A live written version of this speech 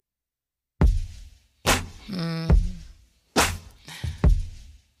Mm,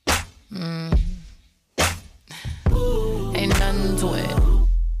 mm. Ain't nothing to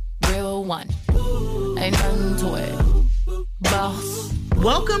it. Real one. Ain't nothing to it. Boss.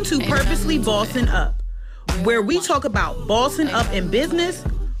 Welcome to Purposely Bossing Up, where we talk about bossing up in business,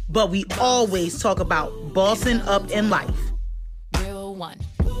 but we always talk about bossing up in life. Real one.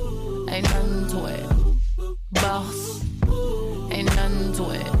 Ain't nothing to it. Boss. Ain't nothing to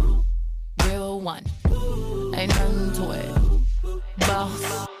it. Real one. Ain't nothing to it.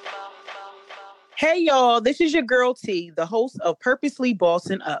 Boss. Hey y'all, this is your girl T, the host of Purposely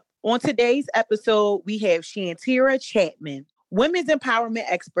Bossing Up. On today's episode, we have Shantira Chapman. Women's empowerment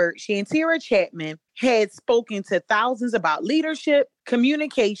expert Shantira Chapman had spoken to thousands about leadership,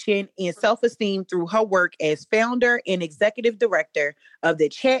 communication, and self-esteem through her work as founder and executive director of the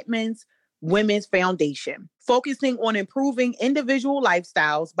Chapman's Women's Foundation. Focusing on improving individual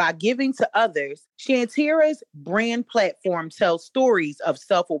lifestyles by giving to others, Shantira's brand platform tells stories of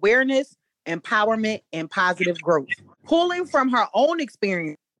self-awareness, empowerment, and positive growth. Pulling from her own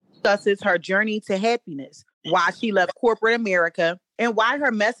experience, discusses her journey to happiness, why she left corporate America, and why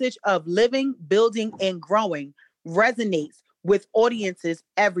her message of living, building, and growing resonates with audiences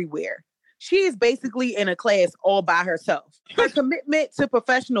everywhere. She is basically in a class all by herself. Her commitment to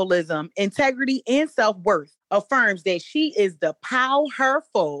professionalism, integrity, and self-worth affirms that she is the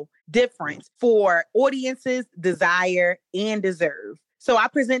powerful difference for audiences desire and deserve. So I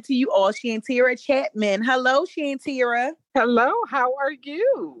present to you all Shantira Chapman. Hello, Shantira. Hello, how are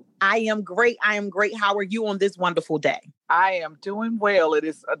you? I am great. How are you on this wonderful day? I am doing well. It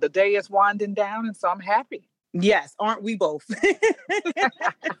is the day is winding down, and so I'm happy. Yes, aren't we both?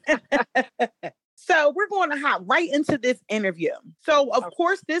 So we're going to hop right into this interview. So, of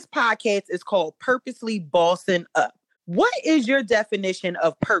course, this podcast is called Purposely Bossing Up. What is your definition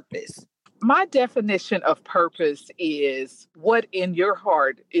of purpose? My definition of purpose is what in your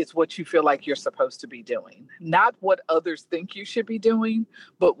heart is what you feel like you're supposed to be doing. Not what others think you should be doing,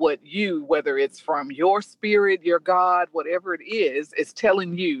 but what you, whether it's from your spirit, your God, whatever it is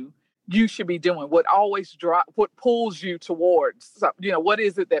telling you you should be doing. What pulls you towards, what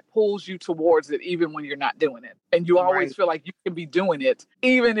is it that pulls you towards it even when you're not doing it? And you always feel like you can be doing it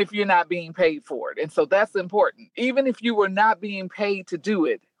even if you're not being paid for it. And so that's important. Even if you were not being paid to do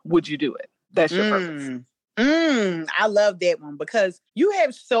it, would you do it? That's your purpose. I love that one because you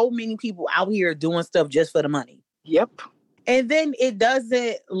have so many people out here doing stuff just for the money. Yep. And then it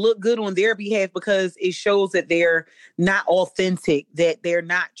doesn't look good on their behalf because it shows that they're not authentic, that they're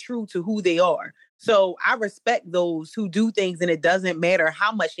not true to who they are. So I respect those who do things and it doesn't matter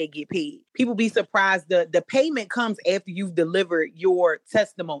how much they get paid. People be surprised the payment comes after you've delivered your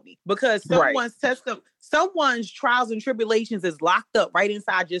testimony because someone's trials and tribulations is locked up right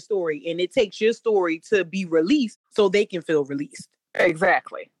inside your story. And it takes your story to be released so they can feel released.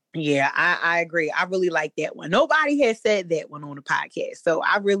 Exactly. Yeah, I agree. I really like that one. Nobody has said that one on the podcast. So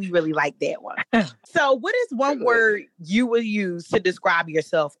I really, really like that one. So what is one word you would use to describe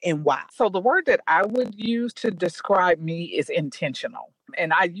yourself and why? So the word that I would use to describe me is intentional.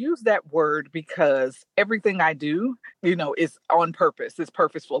 And I use that word because everything I do, is on purpose. It's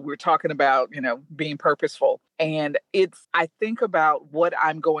purposeful. We're talking about, being purposeful. And I think about what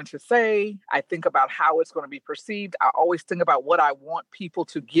I'm going to say. I think about how it's going to be perceived. I always think about what I want people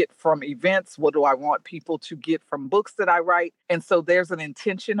to get from events. What do I want people to get from books that I write? And so there's an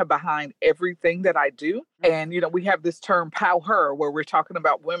intention behind everything that I do. And, we have this term power where we're talking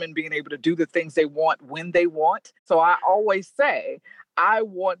about women being able to do the things they want when they want. So I always say, I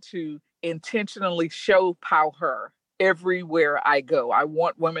want to intentionally show power everywhere I go. I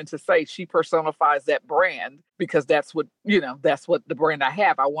want women to say she personifies that brand because that's what the brand I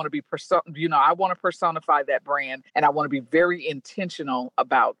have. I want to be I want to personify that brand and I want to be very intentional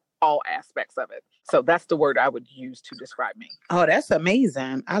about all aspects of it. So that's the word I would use to describe me. Oh, that's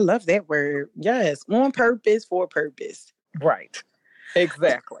amazing. I love that word. Yes. On purpose, for purpose. Right.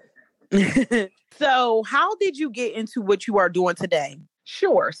 Exactly. So how did you get into what you are doing today?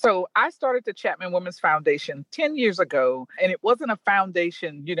 Sure. So I started the Chapman Women's Foundation 10 years ago, and it wasn't a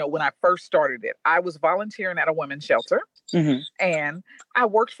foundation, when I first started it. I was volunteering at a women's shelter, and I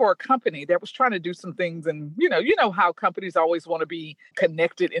worked for a company that was trying to do some things. And, you know how companies always want to be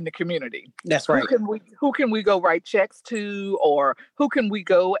connected in the community. That's right. Who can we go write checks to, or who can we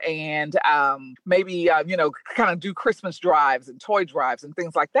go and maybe, kind of do Christmas drives and toy drives and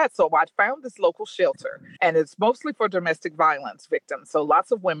things like that. So I found this local shelter, and it's mostly for domestic violence victims. So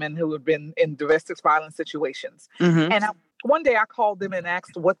lots of women who have been in domestic violence situations. And one day I called them and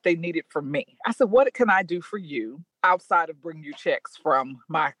asked what they needed from me. I said, what can I do for you outside of bring you checks from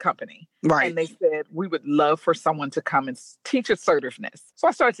my company? Right. And they said, we would love for someone to come and teach assertiveness. So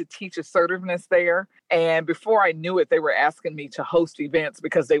I started to teach assertiveness there. And before I knew it, they were asking me to host events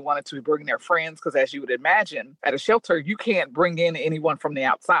because they wanted to bring their friends. Because as you would imagine, at a shelter, you can't bring in anyone from the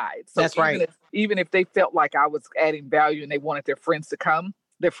outside. So that's right. Even if they felt like I was adding value and they wanted their friends to come,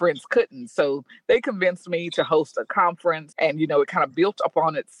 their friends couldn't. So they convinced me to host a conference, and, you know, it kind of built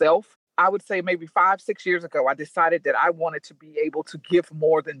upon itself. I would say maybe 5-6 years ago, I decided that I wanted to be able to give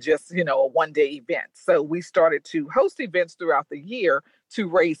more than just, you know, a one-day event. So we started to host events throughout the year to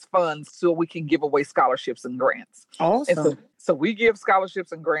raise funds so we can give away scholarships and grants. Awesome. And so we give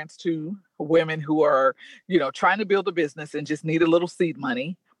scholarships and grants to women who are, you know, trying to build a business and just need a little seed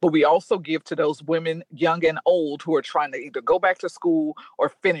money. But we also give to those women, young and old, who are trying to either go back to school or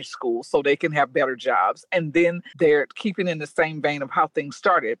finish school so they can have better jobs. And then they're keeping in the same vein of how things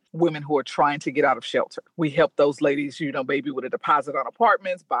started, women who are trying to get out of shelter. We help those ladies, you know, maybe with a deposit on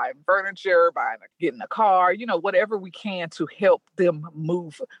apartments, buying furniture, getting a car, you know, whatever we can to help them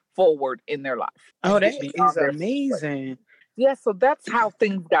move forward in their life. Oh, that is amazing. Yeah, so that's how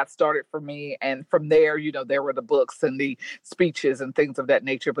things got started for me. And from there, you know, there were the books and the speeches and things of that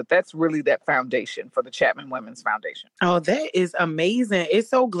nature. But that's really that foundation for the Chapman Women's Foundation. Oh, that is amazing. It's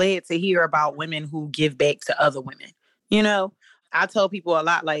so glad to hear about women who give back to other women. You know, I tell people a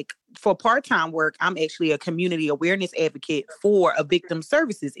lot, like, for part-time work, I'm actually a community awareness advocate for a victim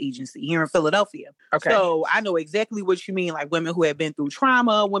services agency here in Philadelphia. Okay. So I know exactly what you mean, like women who have been through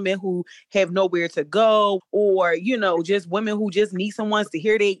trauma, women who have nowhere to go, or, you know, just women who just need someone to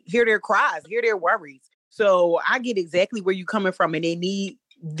hear their cries, hear their worries. So I get exactly where you're coming from, and they need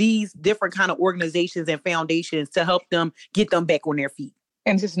these different kind of organizations and foundations to help them get them back on their feet.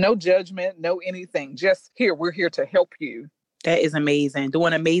 And just no judgment, no anything. Just we're here to help you. That is amazing.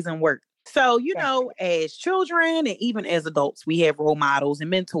 Doing amazing work. So, you know, as children and even as adults, we have role models and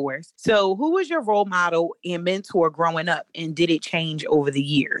mentors. So who was your role model and mentor growing up, and did it change over the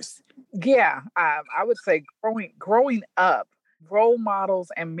years? Yeah, I would say growing up, role models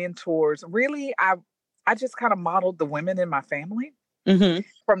and mentors, really, I just kind of modeled the women in my family. Mm-hmm.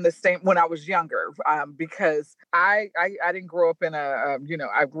 From the same when I was younger, because I didn't grow up in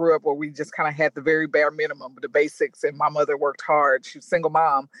I grew up where we just kind of had the very bare minimum, the basics, and my mother worked hard. She was a single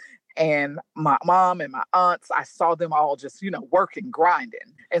mom, and my mom and my aunts, I saw them all just, you know, working,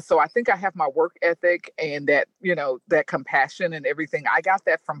 grinding. And so I think I have my work ethic and that, you know, that compassion and everything. I got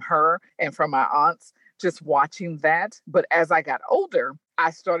that from her and from my aunts, just watching that. But as I got older, I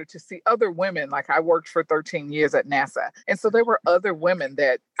started to see other women. Like, I worked for 13 years at NASA. And so there were other women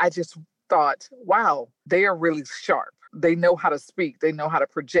that I just thought, wow, they are really sharp. They know how to speak. They know how to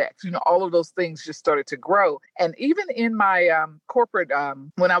project. You know, all of those things just started to grow. And even in my corporate,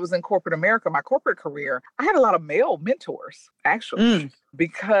 when I was in corporate America, my corporate career, I had a lot of male mentors, actually,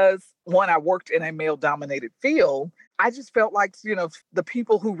 because one, I worked in a male-dominated field. I just felt like, you know, the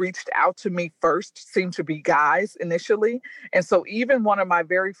people who reached out to me first seemed to be guys initially. And so even one of my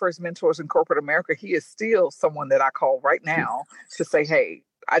very first mentors in corporate America, he is still someone that I call right now to say, hey,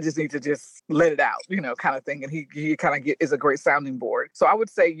 I just need to just let it out, you know, kind of thing. And he kind of is a great sounding board. So I would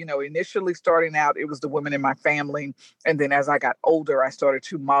say, you know, initially starting out, it was the women in my family. And then as I got older, I started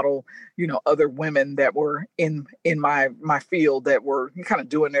to model, you know, other women that were in my field that were kind of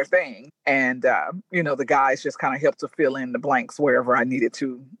doing their thing. And, you know, the guys just kind of helped to fill in the blanks wherever I needed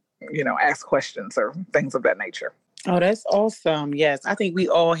to, you know, ask questions or things of that nature. Oh, that's awesome. Yes. I think we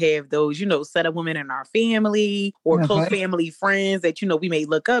all have those, you know, set of women in our family or close family friends that, you know, we may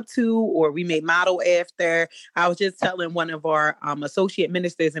look up to or we may model after. I was just telling one of our associate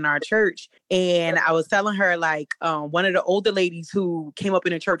ministers in our church, and I was telling her, like, one of the older ladies who came up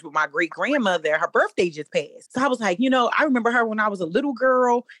in the church with my great grandmother, her birthday just passed. So I was like, you know, I remember her when I was a little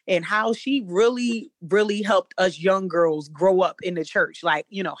girl and how she really, really helped us young girls grow up in the church. Like,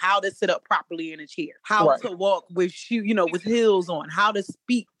 you know, how to sit up properly in a chair, how to walk with shoe, you know, with heels on, how to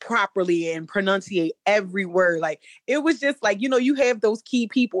speak properly and pronunciate every word. Like, it was just like, you know, you have those key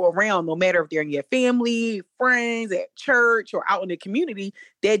people around, no matter if they're in your family, friends, at church, or out in the community,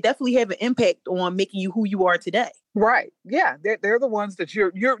 they definitely have an impact on making you who you are today. Right. Yeah. They're the ones that you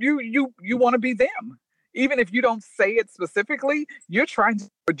want to be them. Even if you don't say it specifically, you're trying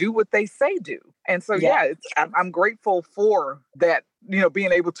to do what they say do. And so, I'm grateful for that, you know,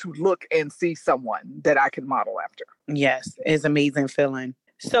 being able to look and see someone that I can model after. Yes, it's an amazing feeling.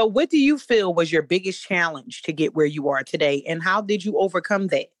 So what do you feel was your biggest challenge to get where you are today, and how did you overcome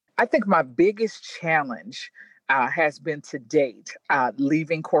that? I think my biggest challenge has been to date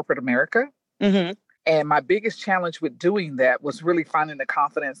leaving corporate America. Mm-hmm. And my biggest challenge with doing that was really finding the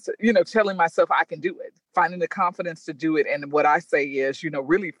confidence, telling myself I can do it, finding the confidence to do it. And what I say is,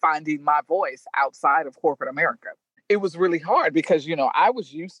 really finding my voice outside of corporate America. It was really hard because, I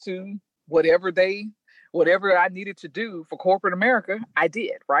was used to whatever I needed to do for corporate America, I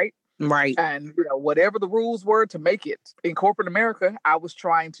did, right? Right. And, whatever the rules were to make it in corporate America, I was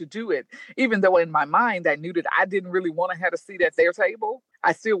trying to do it. Even though in my mind, I knew that I didn't really want to have a seat at their table.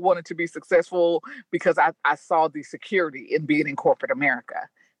 I still wanted to be successful because I saw the security in being in corporate America.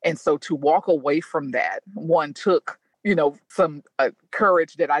 And so to walk away from that, one took, some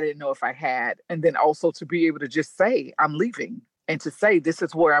courage that I didn't know if I had. And then also to be able to just say, I'm leaving. And to say, this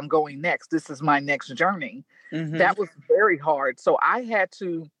is where I'm going next. This is my next journey. Mm-hmm. That was very hard. So I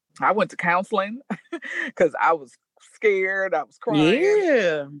went to counseling because I was scared. I was crying.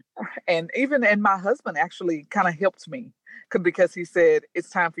 Yeah. And my husband actually kind of helped me because he said, it's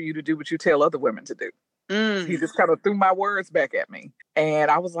time for you to do what you tell other women to do. He just kind of threw my words back at me.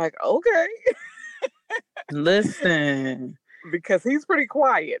 And I was like, okay. Listen. Because he's pretty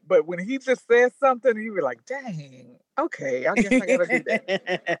quiet. But when he just says something, you were like, dang, okay, I guess I got to do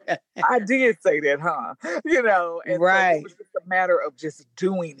that. I did say that, huh? And right. So it was just a matter of just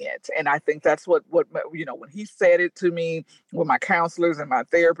doing it. And I think that's what when he said it to me, when my counselors and my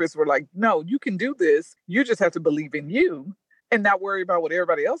therapists were like, no, you can do this. You just have to believe in you and not worry about what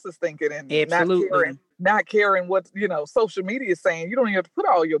everybody else is thinking and not caring what, social media is saying. You don't even have to put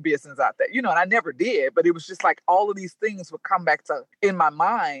all your business out there, and I never did, but it was just like all of these things would come back in my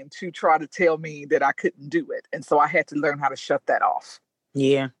mind to try to tell me that I couldn't do it. And so I had to learn how to shut that off.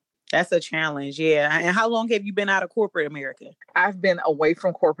 Yeah. That's a challenge. Yeah. And how long have you been out of corporate America? I've been away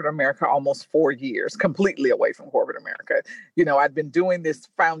from corporate America almost 4 years, completely away from corporate America. I'd been doing this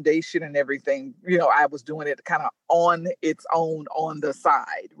foundation and everything. I was doing it kind of on its own on the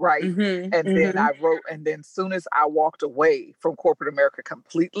side. Right. Mm-hmm, and then I wrote, and then soon as I walked away from corporate America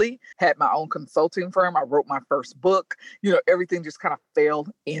completely, had my own consulting firm, I wrote my first book, everything just kind of fell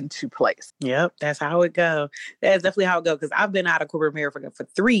into place. Yep. That's how it goes. That's definitely how it goes. Because I've been out of corporate America for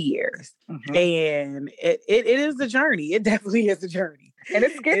 3 years. Mm-hmm. And it is a journey. It definitely is a journey. And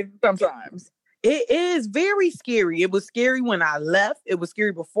it's scary sometimes. It is very scary. It was scary when I left. It was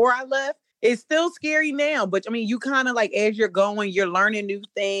scary before I left. It's still scary now. But I mean, you kind of like, as you're going, you're learning new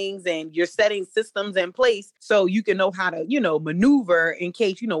things and you're setting systems in place so you can know how to, maneuver in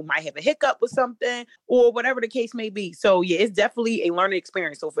case, might have a hiccup with something or whatever the case may be. So yeah, it's definitely a learning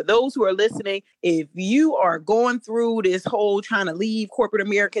experience. So for those who are listening, if you are going through this whole trying to leave corporate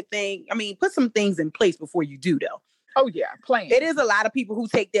America thing, I mean, put some things in place before you do though. Oh yeah, plan. It is a lot of people who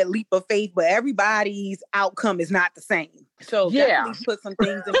take that leap of faith, but everybody's outcome is not the same. So definitely put some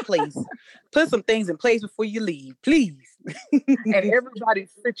things in place. Put some things in place before you leave, please. And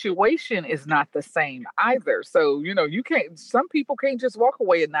everybody's situation is not the same either. So, some people can't just walk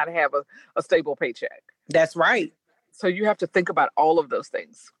away and not have a stable paycheck. That's right. So you have to think about all of those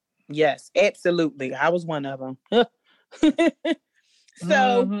things. Yes, absolutely. I was one of them.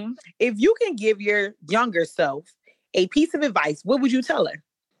 So if you can give your younger self a piece of advice, what would you tell her?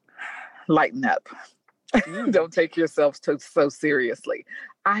 Lighten up. Don't take yourself so seriously.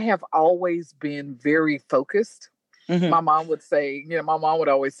 I have always been very focused. Mm-hmm. My mom would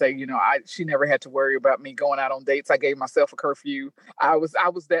always say, she never had to worry about me going out on dates. I gave myself a curfew. I was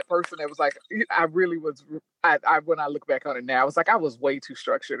that person that was like, I really was. When I look back on it now, I was like, I was way too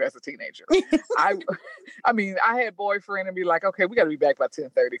structured as a teenager. I had boyfriend and be like, okay, we got to be back by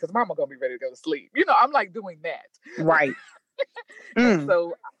 10:30 because mama gonna be ready to go to sleep. I'm like doing that. Right. And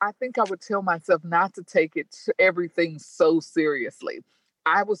so I think I would tell myself not to take everything so seriously.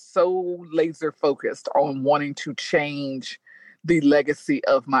 I was so laser focused on wanting to change the legacy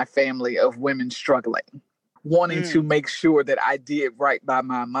of my family of women struggling, wanting to make sure that I did right by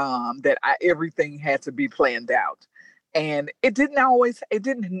my mom, that everything had to be planned out. And it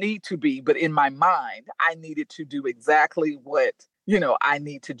didn't need to be, but in my mind, I needed to do exactly what, I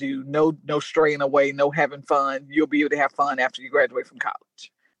need to do. No straying away, no having fun. You'll be able to have fun after you graduate from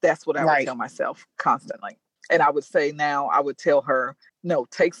college. That's what I would tell myself constantly. And I would say now, I would tell her, no,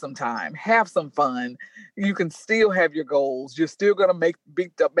 take some time, have some fun. You can still have your goals. You're still going to make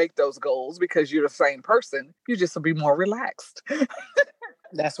those goals because you're the same person. You just will be more relaxed.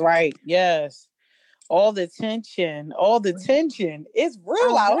 That's right. Yes. All the tension is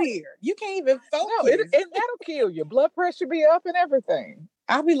real out here. You can't even focus. No, and that'll kill you. Blood pressure be up and everything.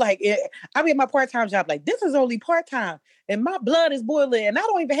 I'll be at my part-time job, like, this is only part-time and my blood is boiling and I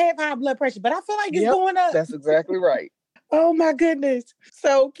don't even have high blood pressure, but I feel like it's going up. That's exactly right. Oh my goodness.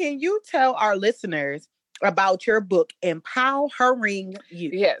 So can you tell our listeners about your book, Empowering You.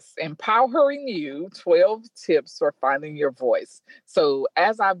 Yes, Empowering You, 12 Tips for Finding Your Voice. So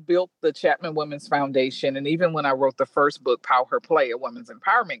as I built the Chapman Women's Foundation, and even when I wrote the first book, Power Her Play, a women's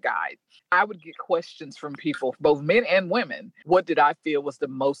empowerment guide, I would get questions from people, both men and women. What did I feel was the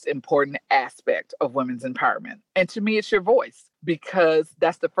most important aspect of women's empowerment? And to me, it's your voice, because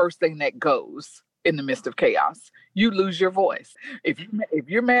that's the first thing that goes in the midst of chaos. You lose your voice. If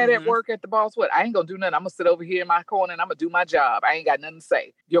you're mad at work at the boss, what? I ain't gonna do nothing. I'm gonna sit over here in my corner and I'm gonna do my job. I ain't got nothing to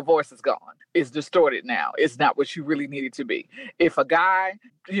say. Your voice is gone. It's distorted now. It's not what you really need it to be. If a guy,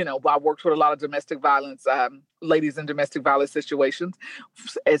 I worked with a lot of domestic violence, ladies in domestic violence situations,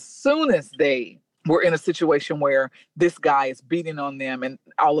 as soon as they were in a situation where this guy is beating on them and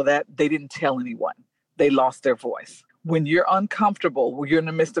all of that, they didn't tell anyone. They lost their voice. When you're uncomfortable, when you're in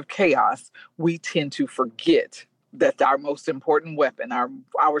the midst of chaos, we tend to forget that our most important weapon, our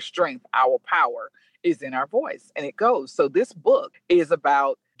strength, our power is in our voice, and it goes. So this book is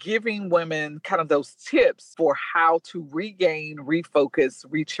about giving women kind of those tips for how to regain, refocus,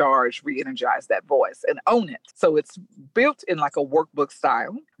 recharge, re-energize that voice and own it. So it's built in like a workbook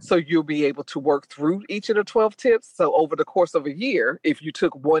style. So you'll be able to work through each of the 12 tips. So over the course of a year, if you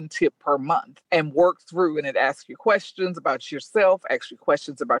took one tip per month and worked through, and it asks you questions about yourself, asks you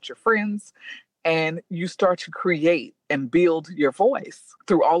questions about your friends, and you start to create and build your voice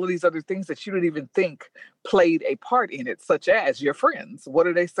through all of these other things that you didn't even think played a part in it, such as your friends. What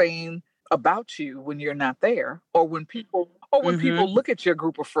are they saying about you when you're not there? Or when people look at your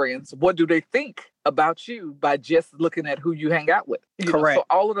group of friends, what do they think about you by just looking at who you hang out with? Correct. So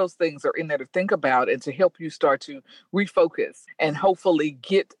all of those things are in there to think about and to help you start to refocus and hopefully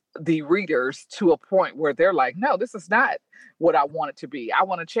get the readers to a point where they're like, no, this is not what I want it to be. I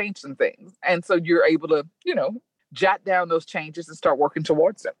want to change some things. And so you're able to, jot down those changes and start working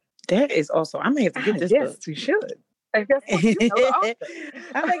towards them. That is awesome. I'm going to have to get this book. Yes, you should. And guess what? You know the author.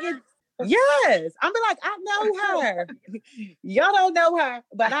 I'm going to get... Yes. I'm like, I know her. Y'all don't know her,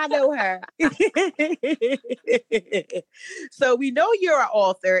 but I know her. So we know you're an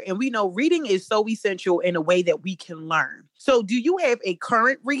author, and we know reading is so essential in a way that we can learn. So do you have a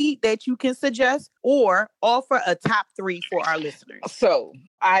current read that you can suggest or offer a top 3 for our listeners? So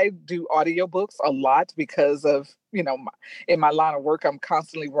I do audiobooks a lot because of, in my line of work, I'm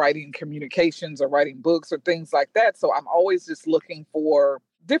constantly writing communications or writing books or things like that. So I'm always just looking for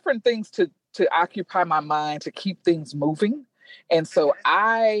different things to occupy my mind, to keep things moving. And so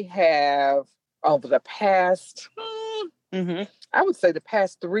I have, over the past, I would say the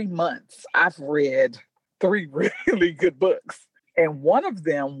past 3 months, I've read 3 really good books. And one of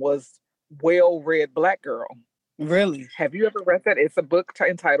them was Well Read Black Girl. Really? Have you ever read that? It's a book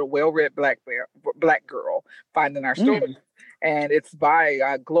entitled Well Read Black Girl, Finding Our Story. And it's by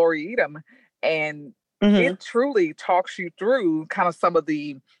Gloria Edom. And it truly talks you through kind of some of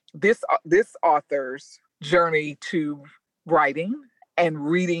this author's journey to writing and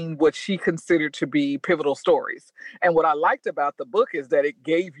reading what she considered to be pivotal stories. And what I liked about the book is that it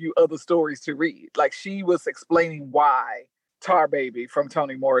gave you other stories to read. Like, she was explaining why Tar Baby from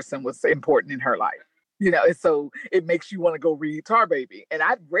Toni Morrison was important in her life. And so it makes you want to go read Tar Baby. And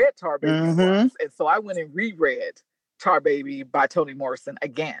I'd read Tar Baby once, and so I went and reread Tar Baby by Toni Morrison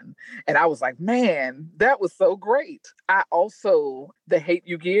again. And I was like, man, that was so great. I also, The Hate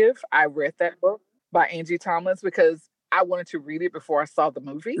U Give, I read that book by Angie Thomas because I wanted to read it before I saw the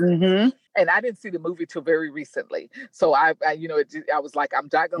movie. And I didn't see the movie till very recently. So I was like, I'm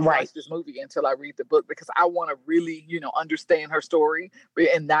not going to watch this movie until I read the book, because I want to really, understand her story,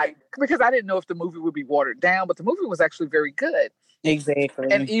 and not because I didn't know if the movie would be watered down, but the movie was actually very good. Exactly.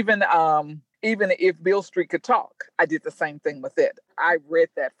 And even If Beale Street Could Talk, I did the same thing with it. I read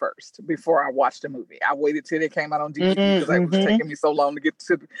that first before I watched the movie. I waited till it came out on DVD because it was taking me so long to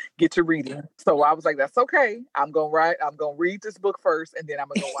get to reading. So I was like, that's okay. I'm gonna read this book first, and then I'm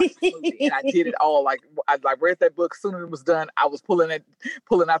gonna go watch the movie. And I did it all. Like, I read that book. Soon as it was done, I was pulling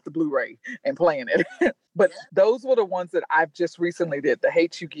out the Blu-ray and playing it. But those were the ones that I've just recently did. The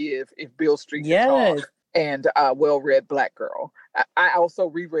Hate U Give, If Beale Street Could Talk, and Well Read Black Girl. I also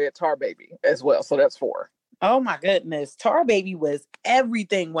reread Tar Baby as well. So that's 4. Oh my goodness. Tar Baby was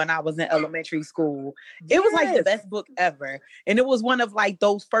everything when I was in elementary school. It was like the best book ever. And it was one of like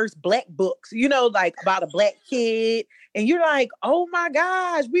those first Black books, like about a Black kid. And you're like, oh my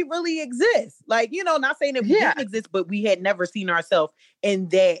gosh, we really exist. Like, not saying that we didn't exist, but we had never seen ourselves in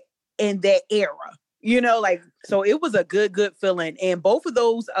that era. Like So it was a good feeling. And both of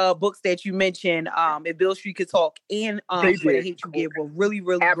those books that you mentioned, If Beale Street Could Talk and For the Hate You Give were really,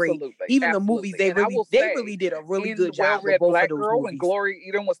 really great. Even the movies, they really did a really good job with both of those movies. When Gloria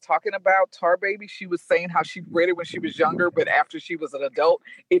Eden was talking about Tar Baby, she was saying how she read it when she was younger, but after she was an adult,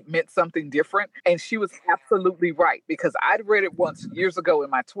 it meant something different. And she was absolutely right, because I'd read it once years ago in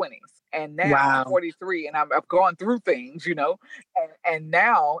my 20s. And now I'm 43 and I've gone through things, and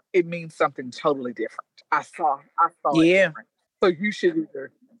now it means something totally different. I saw it different. So you should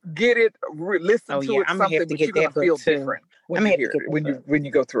either get it, listen to it, something, but you're going to feel different when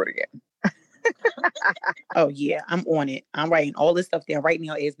you go through it again. Oh yeah, I'm on it. I'm writing all this stuff down right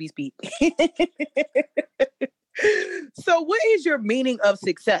now as we speak. So what is your meaning of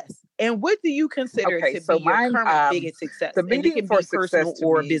success? And what do you consider to be your current biggest success? The meaning for success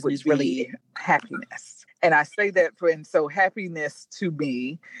or business related happiness. And I say that so happiness to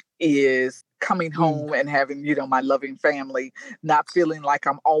me is coming home and having, my loving family, not feeling like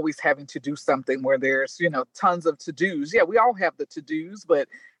I'm always having to do something where there's, tons of to-dos. Yeah, we all have the to-dos, but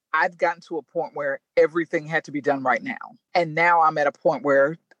I've gotten to a point where everything had to be done right now. And now I'm at a point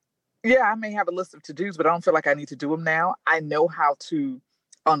where, I may have a list of to-dos, but I don't feel like I need to do them now. I know how to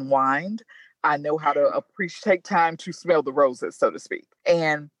unwind. I know how to take time to smell the roses, so to speak.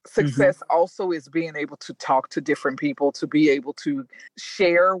 And success also is being able to talk to different people, to be able to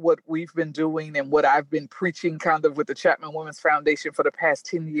share what we've been doing and what I've been preaching kind of with the Chapman Women's Foundation for the past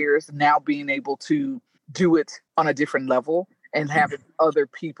 10 years, now being able to do it on a different level and having other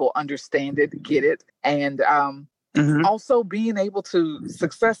people understand it, get it. And also being able to,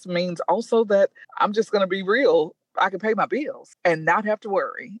 success means also that I'm just going to be real. I can pay my bills and not have to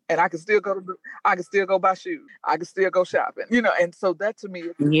worry, and I can still go buy shoes. I can still go shopping, and so that to me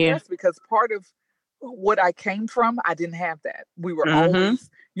is success, because part of what I came from, I didn't have that. We were always,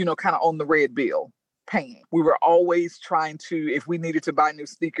 kind of on the red bill paying. We were always trying to, if we needed to buy new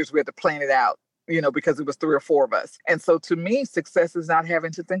sneakers, we had to plan it out, because it was 3 or 4 of us. And so to me, success is not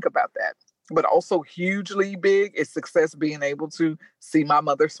having to think about that. But also hugely big is success being able to see my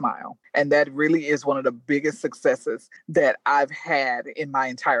mother smile. And that really is one of the biggest successes that I've had in my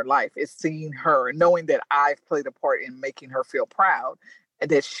entire life, is seeing her, knowing that I've played a part in making her feel proud and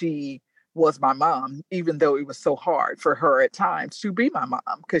that she was my mom, even though it was so hard for her at times to be my mom,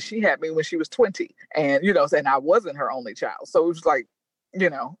 because she had me when she was 20 and, and I wasn't her only child. So it was like,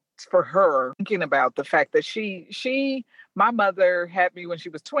 for her, thinking about the fact that my mother had me when she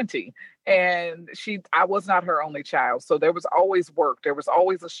was 20 and I was not her only child. So there was always work. There was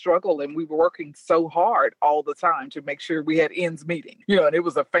always a struggle, and we were working so hard all the time to make sure we had ends meeting, and it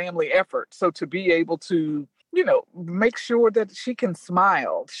was a family effort. So to be able to, make sure that she can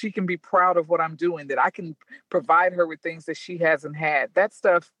smile, she can be proud of what I'm doing, that I can provide her with things that she hasn't had. That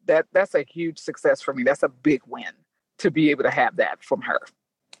stuff, that's a huge success for me. That's a big win to be able to have that from her.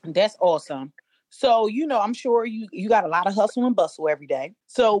 That's awesome. So, I'm sure you got a lot of hustle and bustle every day.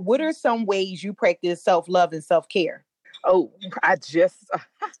 So what are some ways you practice self-love and self-care? Oh, I just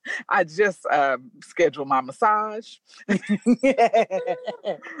scheduled my massage.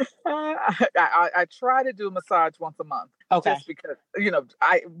 I try to do a massage once a month. Okay. Just because,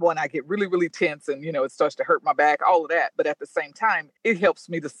 I get really, really tense and, it starts to hurt my back, all of that. But at the same time, it helps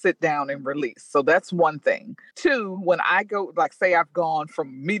me to sit down and release. So that's one thing. 2, when I go, like say I've gone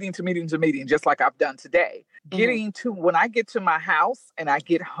from meeting to meeting to meeting, just like I've done today, when I get to my house and I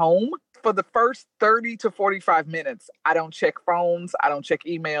get home, for the first 30 to 45 minutes, I don't check phones. I don't check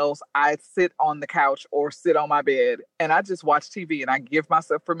emails. I sit on the couch or sit on my bed and I just watch TV, and I give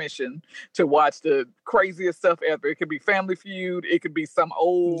myself permission to watch the craziest stuff ever. It could be Family Feud. It could be some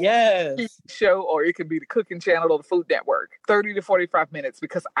old show, or it could be the Cooking Channel or the Food Network. 30 to 45 minutes,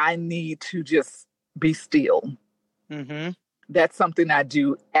 because I need to just be still. That's something I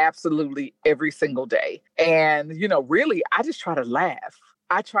do absolutely every single day. And, really, I just try to laugh.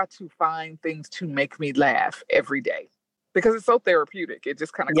 I try to find things to make me laugh every day, because it's so therapeutic. It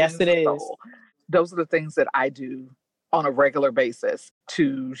just kind of cleans the soul. Those are the things that I do on a regular basis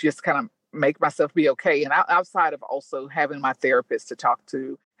to just kind of make myself be okay. And outside of also having my therapist to talk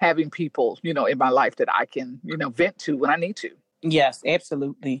to, having people, in my life that I can, vent to when I need to. Yes,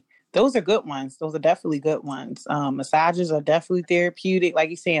 absolutely. Those are good ones. Those are definitely good ones. Massages are definitely therapeutic. Like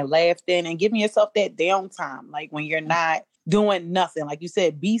you're saying, laughing and giving yourself that downtime. Like when you're not doing nothing, like you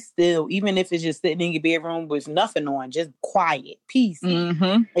said, be still, even if it's just sitting in your bedroom with nothing on, just quiet, peace.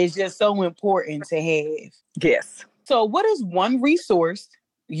 It's just so important to have. Yes. So what is one resource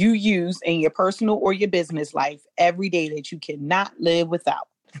you use in your personal or your business life every day that you cannot live without?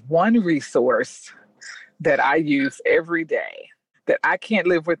 One resource that I use every day that I can't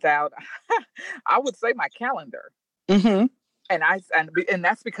live without, I would say my calendar. Mm-hmm. And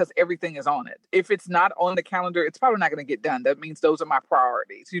that's because everything is on it. If it's not on the calendar, it's probably not going to get done. That means those are my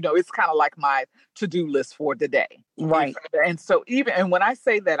priorities. It's kind of like my to-do list for the day. Right. And when I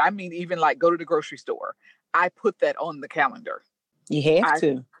say that, I mean, even like go to the grocery store, I put that on the calendar. You have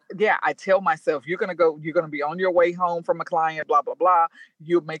to. Yeah. I tell myself, you're going to be on your way home from a client, blah, blah, blah.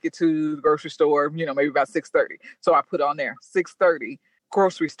 You'll make it to the grocery store, maybe about 6:30. So I put on there 6:30.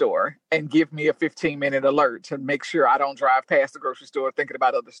 Grocery store, and give me a 15-minute alert to make sure I don't drive past the grocery store thinking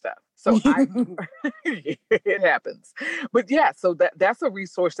about other stuff. So it happens. But yeah, so that's a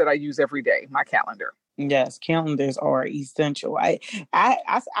resource that I use every day, my calendar. Yes, calendars are essential. I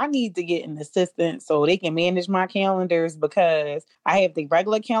need to get an assistant so they can manage my calendars, because I have the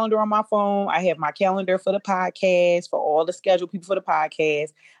regular calendar on my phone. I have my calendar for the podcast, for all the scheduled people for the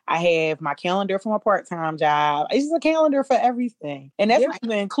podcast. I have my calendar for my part-time job. It's just a calendar for everything. And that's not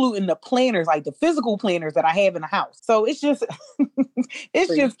even including the planners, like the physical planners that I have in the house. So it's just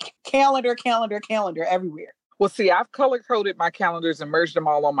just calendar everywhere. Well, see, I've color-coded my calendars and merged them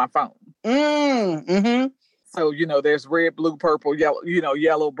all on my phone. Mm-hmm. So, there's red, blue, purple, yellow,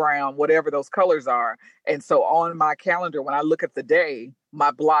 yellow, brown, whatever those colors are. And so on my calendar, when I look at the day,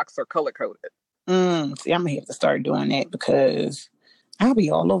 my blocks are color-coded. See, I'm going to have to start doing that because I'll be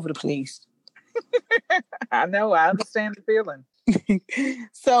all over the place. I know. I understand the feeling.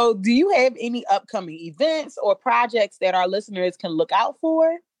 So do you have any upcoming events or projects that our listeners can look out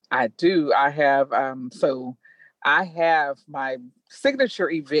for? I do. I have, I have my signature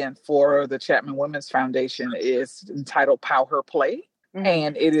event for the Chapman Women's Foundation is entitled Pow Her Play. Mm-hmm.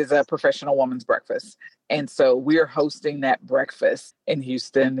 And it is a professional woman's breakfast. And so we're hosting that breakfast in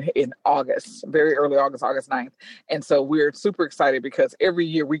Houston in August, very early August 9th. And so we're super excited because every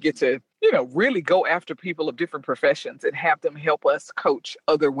year we get to, really go after people of different professions and have them help us coach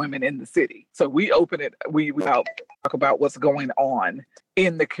other women in the city. So we open it, we talk about what's going on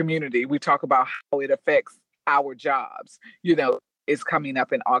in the community. We talk about how it affects our jobs, is coming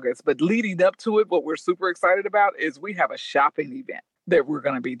up in August. But leading up to it, what we're super excited about is we have a shopping event that we're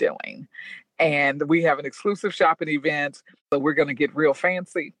going to be doing. And we have an exclusive shopping event. So we're going to get real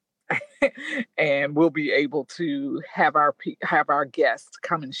fancy and we'll be able to have our guests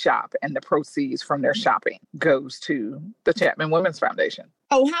come and shop, and the proceeds from their shopping goes to the Chapman Women's Foundation.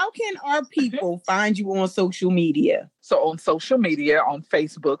 Oh, how can our people find you on social media? So on social media, on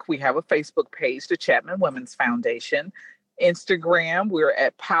Facebook, we have a Facebook page, the Chapman Women's Foundation. Instagram, we're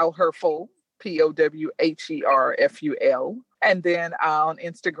at Powherful, POWHERFUL. And then on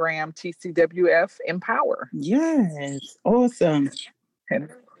Instagram, TCWF Empower. Yes, awesome. And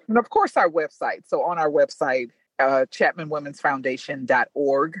of course, our website. So on our website,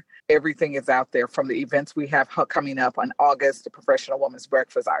 ChapmanWomen'sFoundation.org, everything is out there from the events we have coming up on August, the Professional Women's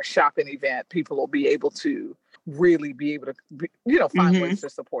Breakfast, our shopping event. People will be able to really be able to, find ways to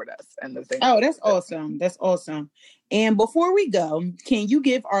support us. And the things. Oh, that's awesome. That's awesome. And before we go, can you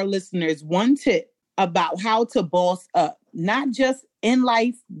give our listeners one tip about how to boss up, not just in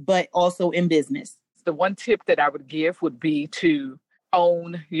life, but also in business? The one tip that I would give would be to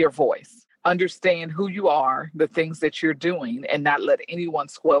own your voice. Understand who you are, the things that you're doing, and not let anyone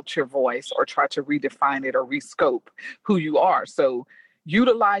squelch your voice or try to redefine it or rescope who you are. So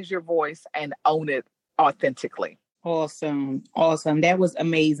utilize your voice and own it authentically. Awesome. That was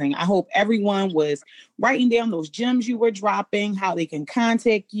amazing. I hope everyone was writing down those gems you were dropping, how they can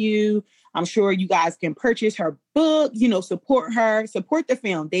contact you. I'm sure you guys can purchase her book, support her, support the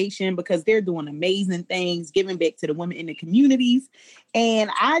foundation, because they're doing amazing things, giving back to the women in the communities. And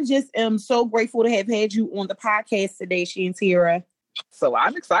I just am so grateful to have had you on the podcast today, Shantira. So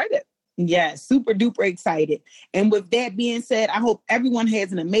I'm excited. Yes, super duper excited. And with that being said, I hope everyone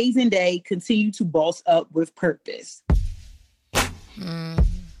has an amazing day. Continue to boss up with purpose.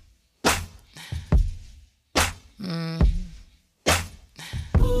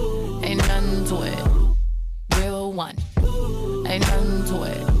 Ain't nothing to it. Real one. Ain't nothing to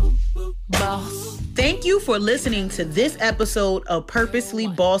it. Boss. Thank you for listening to this episode of Purposely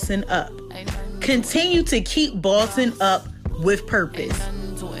Bossing Up. Continue to keep bossing up with purpose.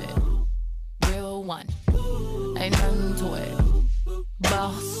 One. Ain't nothing to it.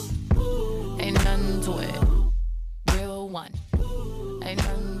 Boss. Ain't nothing to it. Real one. Ain't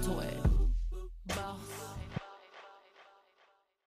nothing to it.